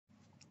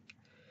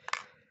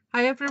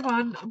Hi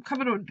everyone, I'm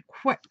coming on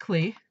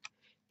quickly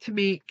to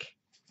make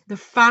the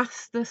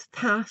fastest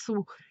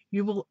tassel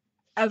you will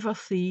ever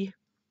see.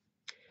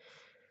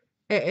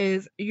 It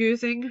is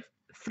using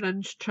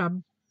fringe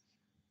trim.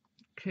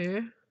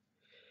 Okay.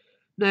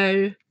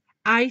 Now,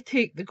 I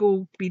take the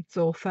gold beads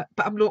off it,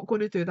 but I'm not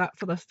going to do that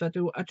for this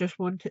video. I just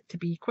want it to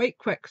be quite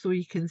quick so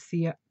you can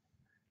see it.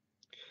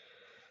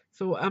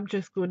 So I'm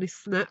just going to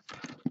snip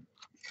a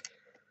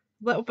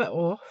little bit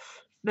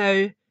off.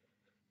 Now,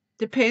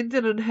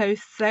 depending on how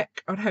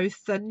thick or how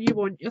thin you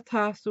want your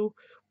tassel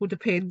will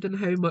depend on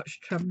how much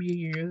trim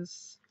you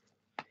use.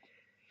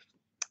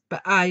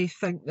 But I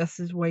think this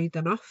is wide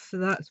enough, so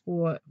that's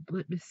what,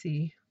 let me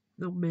see,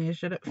 I'll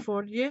measure it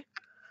for you.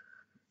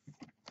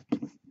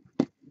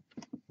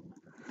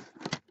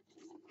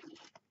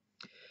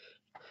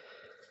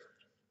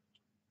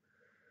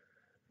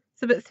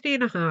 It's about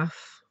 3.5.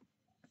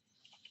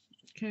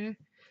 Okay,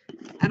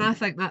 and I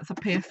think that's a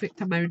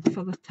perfect amount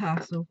for the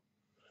tassel.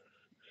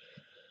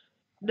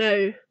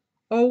 Now,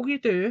 all you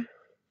do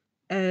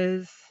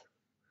is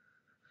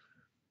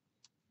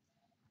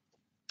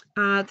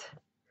add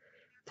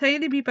a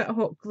tiny wee bit of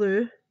hot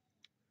glue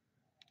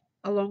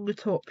along the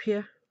top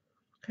here,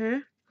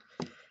 okay?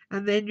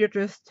 And then you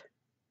just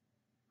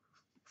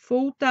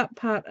fold that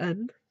part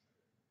in,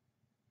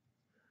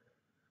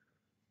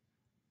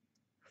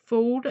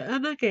 fold it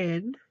in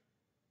again,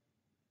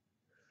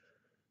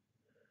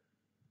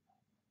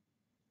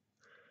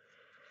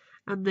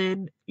 and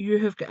then you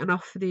have got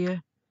enough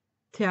there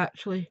to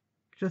actually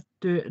just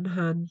do it in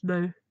hand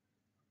now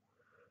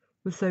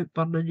without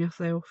burning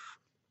yourself.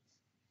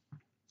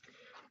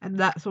 And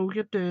that's all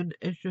you're doing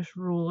is just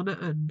rolling it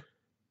in.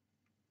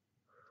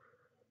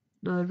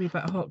 Another wee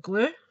bit of hot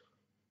glue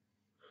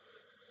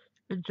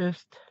and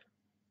just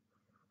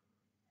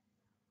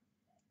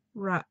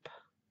wrap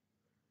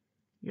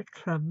your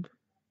trim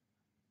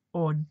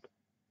on.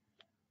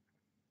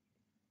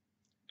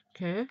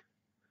 Okay,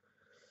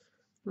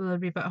 another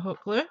wee bit of hot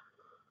glue.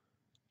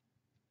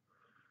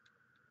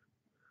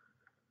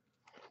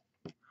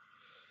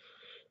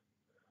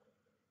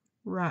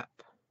 Wrap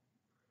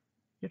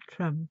your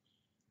trim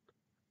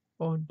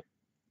on.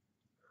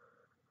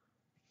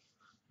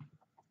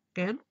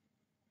 Again,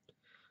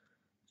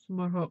 some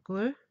more hot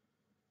glue.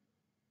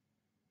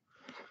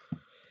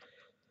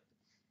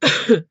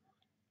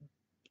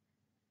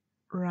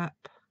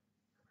 Wrap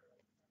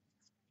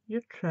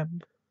your trim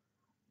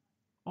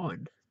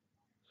on.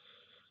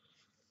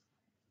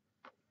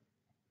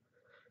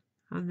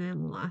 And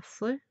then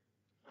lastly,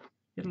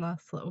 your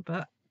last little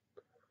bit,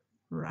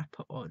 wrap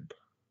it on.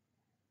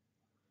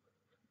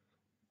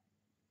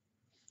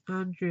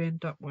 And you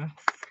end up with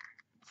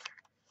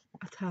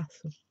a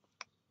tassel.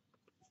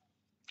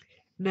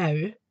 Now,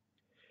 you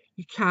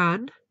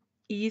can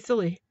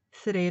easily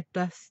thread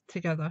this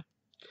together.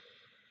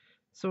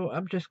 So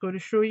I'm just going to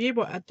show you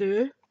what I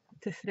do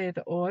to thread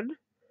it on.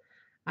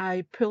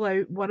 I pull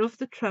out one of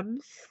the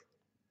trims,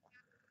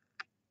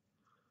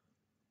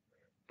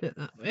 do it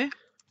that way.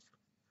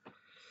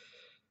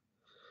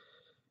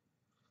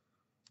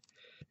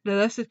 Now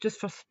this is just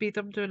for speed,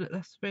 I'm doing it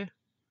this way.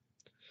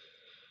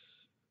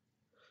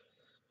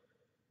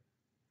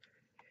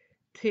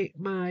 Take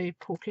my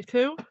pokey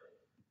tool,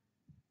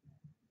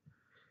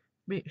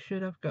 make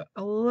sure I've got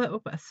a little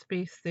bit of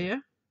space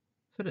there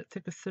for it to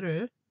go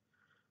through,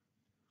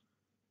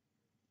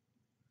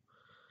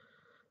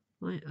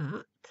 like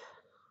that.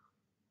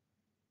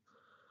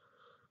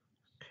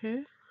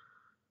 Okay.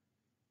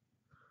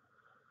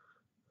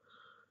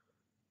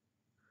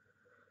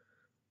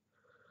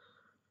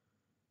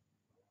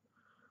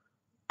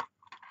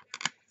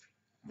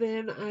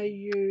 Then I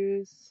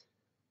use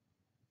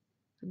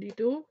a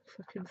needle, if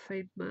I can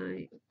find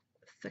my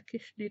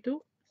thickish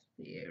needle.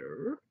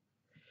 There.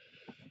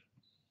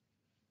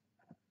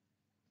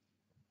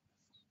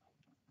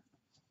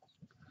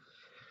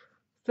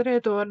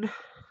 Thread on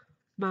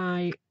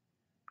my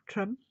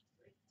trim,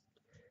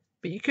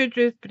 but you could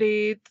use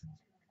braid,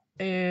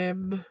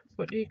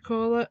 what do you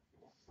call it?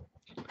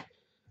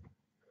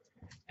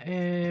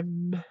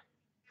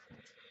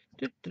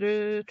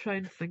 Try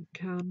and think,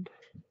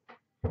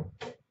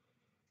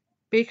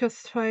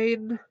 baker's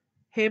twine,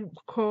 hemp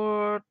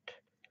cord,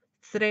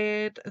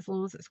 thread, as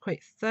long as it's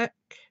quite thick.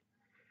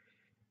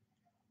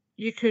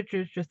 You could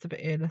use just about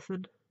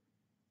anything.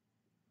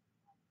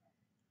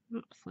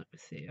 Oops, let me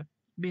see, I've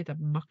made a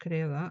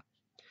mockery of that.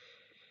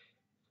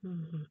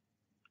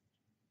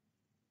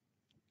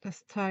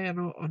 Just tie a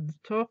knot on the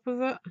top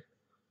of it.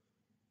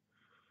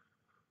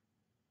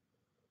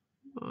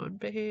 Come on,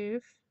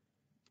 behave.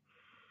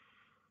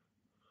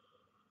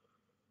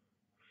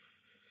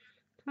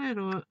 Tie a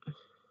knot.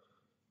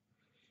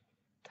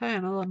 Tie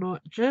another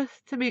knot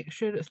just to make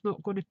sure it's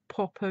not going to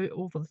pop out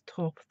over the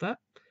top of it.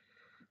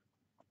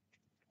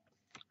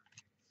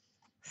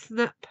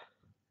 Snip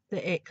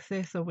the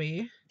excess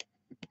away.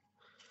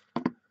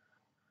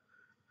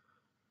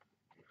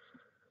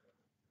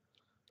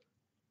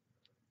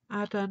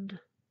 Add in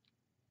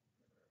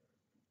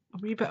a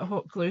wee bit of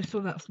hot glue so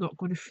that's not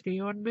going to fray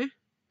on me.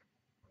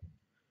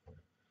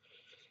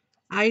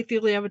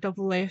 Ideally I would have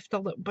left a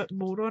little bit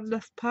more on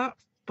this part,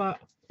 but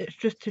it's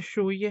just to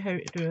show you how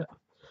to do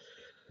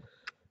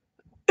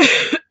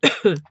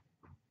it.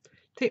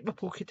 Take my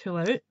poke tool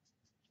out,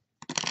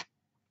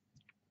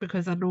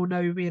 because I know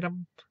now where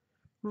I'm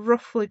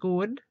roughly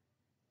going.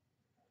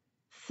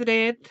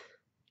 Thread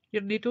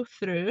your needle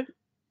through,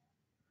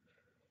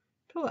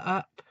 pull it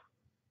up,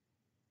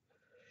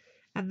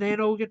 and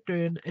then all you're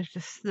doing is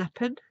just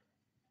snipping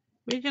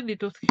where your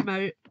needles come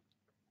out.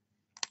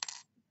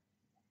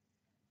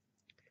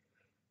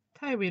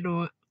 Tie a wee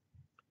knot.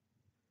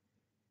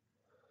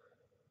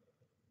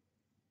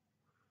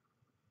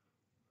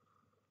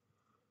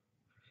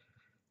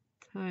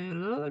 Tie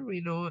another wee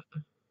knot.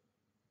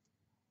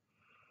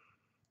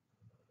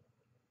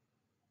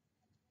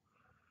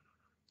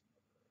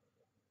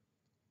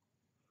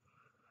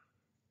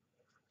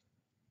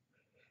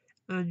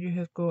 And you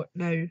have got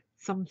now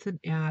something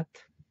to add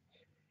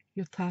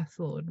your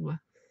tassel on with.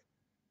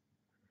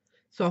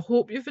 So I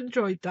hope you've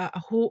enjoyed that. I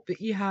hope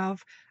that you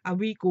have a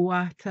wee go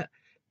at it.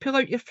 Pull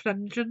out your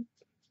fringing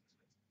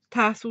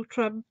tassel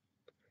trim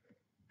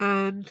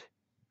and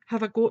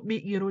have a go at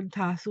making your own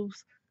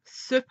tassels.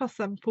 Super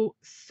simple,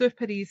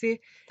 super easy,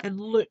 and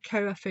look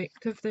how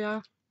effective they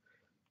are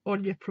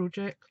on your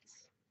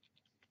projects.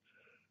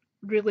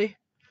 Really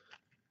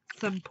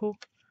simple.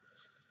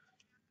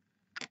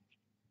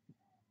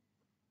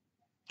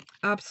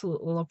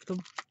 Absolutely love them.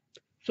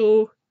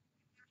 So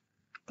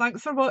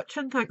thanks for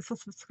watching, thanks for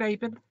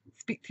subscribing.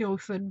 Speak to you all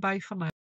soon. Bye for now.